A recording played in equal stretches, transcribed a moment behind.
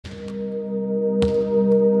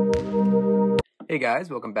Hey guys,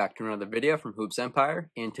 welcome back to another video from Hoops Empire.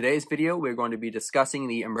 In today's video, we're going to be discussing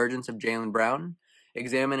the emergence of Jaylen Brown,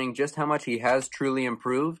 examining just how much he has truly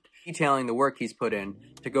improved, detailing the work he's put in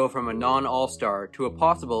to go from a non-all-star to a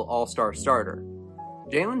possible all-star starter.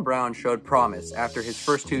 Jaylen Brown showed promise after his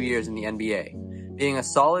first 2 years in the NBA, being a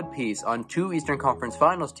solid piece on 2 Eastern Conference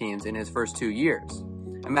Finals teams in his first 2 years,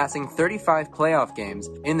 amassing 35 playoff games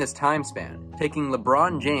in this time span, taking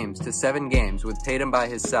LeBron James to 7 games with Tatum by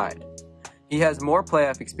his side. He has more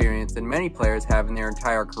playoff experience than many players have in their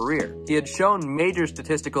entire career. He had shown major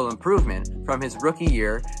statistical improvement from his rookie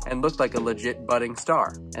year and looked like a legit budding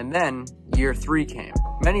star. And then, year 3 came.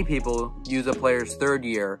 Many people use a player's 3rd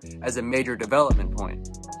year as a major development point.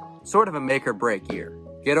 Sort of a make or break year.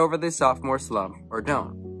 Get over the sophomore slump or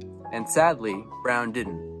don't. And sadly, Brown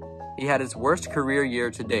didn't. He had his worst career year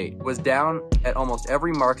to date, was down at almost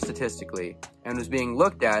every mark statistically, and was being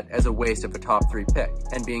looked at as a waste of a top 3 pick,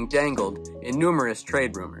 and being dangled in numerous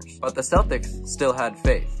trade rumors. But the Celtics still had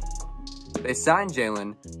faith. They signed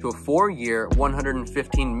Jaylen to a 4-year,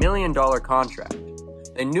 $115 million contract.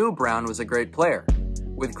 They knew Brown was a great player,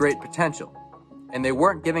 with great potential, and they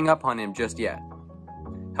weren't giving up on him just yet.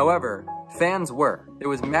 However, fans were. There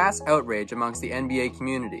was mass outrage amongst the NBA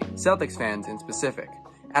community, Celtics fans in specific,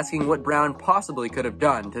 asking what Brown possibly could have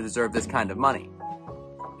done to deserve this kind of money.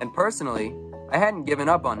 And personally, I hadn't given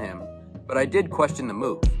up on him, but I did question the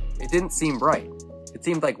move. It didn't seem right. It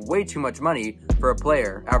seemed like way too much money for a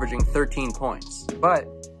player averaging 13 points. But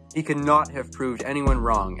he could not have proved anyone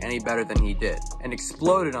wrong any better than he did, and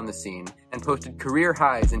exploded on the scene and posted career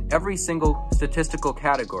highs in every single statistical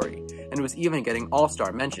category, and was even getting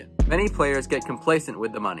all-star mention. Many players get complacent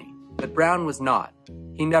with the money, but Brown was not.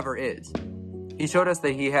 He never is. He showed us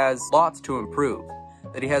that he has lots to improve,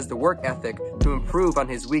 that he has the work ethic to improve on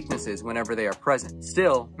his weaknesses whenever they are present.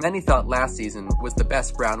 Still, many thought last season was the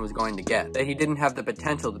best Brown was going to get, that he didn't have the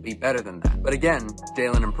potential to be better than that. But again,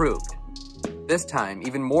 Jaylen improved. This time,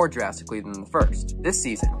 even more drastically than the first. This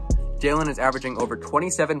season, Jaylen is averaging over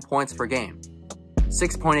 27 points per game,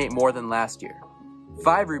 6.8 more than last year,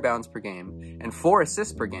 5 rebounds per game, and 4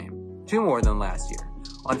 assists per game, 2 more than last year,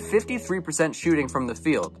 on 53% shooting from the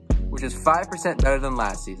field, which is 5% better than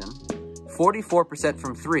last season, 44%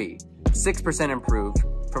 from 3, 6% improved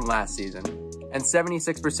from last season, and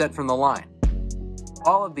 76% from the line.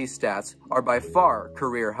 All of these stats are by far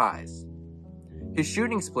career highs. His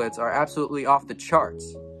shooting splits are absolutely off the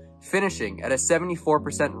charts, finishing at a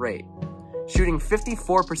 74% rate, shooting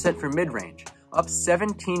 54% from mid-range, up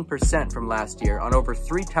 17% from last year on over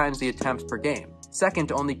 3 times the attempts per game, second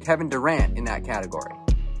to only Kevin Durant in that category,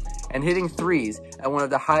 and hitting threes at one of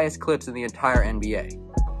the highest clips in the entire NBA.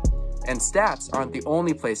 And stats aren't the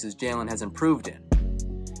only places Jaylen has improved in.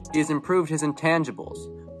 He has improved his intangibles,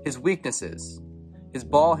 his weaknesses. His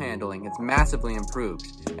ball handling has massively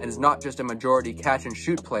improved, and is not just a majority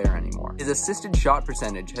catch-and-shoot player anymore. His assisted shot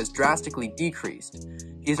percentage has drastically decreased.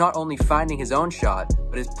 He's not only finding his own shot,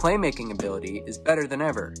 but his playmaking ability is better than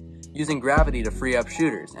ever, using gravity to free up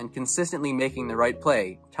shooters, and consistently making the right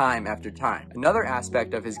play time after time. Another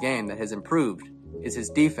aspect of his game that has improved is his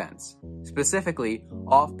defense, specifically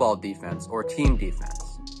off-ball defense or team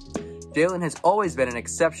defense. Jaylen has always been an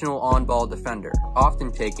exceptional on-ball defender,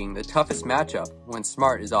 often taking the toughest matchup when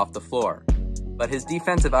Smart is off the floor. But his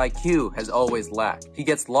defensive IQ has always lacked. He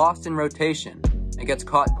gets lost in rotation and gets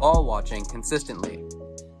caught ball watching consistently.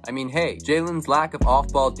 I mean, hey, Jaylen's lack of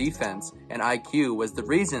off-ball defense and IQ was the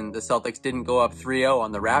reason the Celtics didn't go up 3-0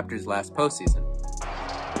 on the Raptors last postseason.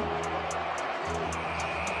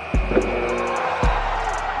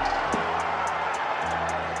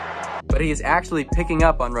 But he is actually picking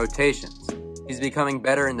up on rotations. He's becoming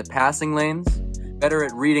better in the passing lanes, better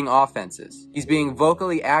at reading offenses. He's being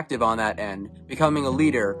vocally active on that end, becoming a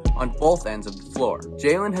leader on both ends of the floor.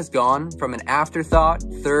 Jaylen has gone from an afterthought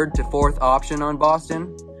 3rd to 4th option on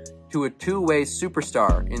Boston to a 2-way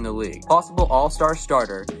superstar in the league. Possible all-star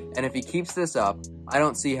starter, and if he keeps this up, I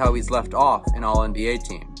don't see how he's left off an all-NBA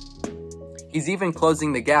team. He's even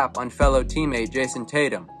closing the gap on fellow teammate Jason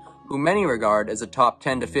Tatum, who many regard as a top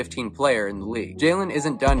 10 to 15 player in the league. Jaylen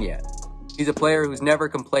isn't done yet. He's a player who's never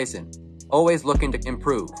complacent, always looking to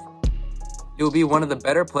improve. He will be one of the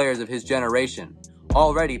better players of his generation,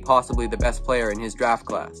 already possibly the best player in his draft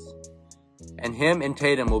class. And him and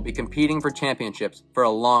Tatum will be competing for championships for a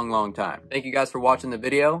long time. Thank you guys for watching the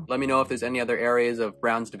video. Let me know if there's any other areas of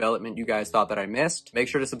Brown's development you guys thought that I missed. Make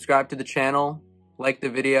sure to subscribe to the channel, like the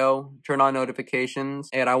video, turn on notifications,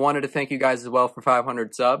 and I wanted to thank you guys as well for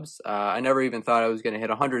 500 subs. I never even thought I was going to hit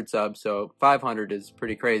 100 subs, so 500 is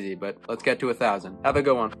pretty crazy, but let's get to 1,000. Have a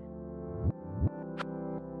good one.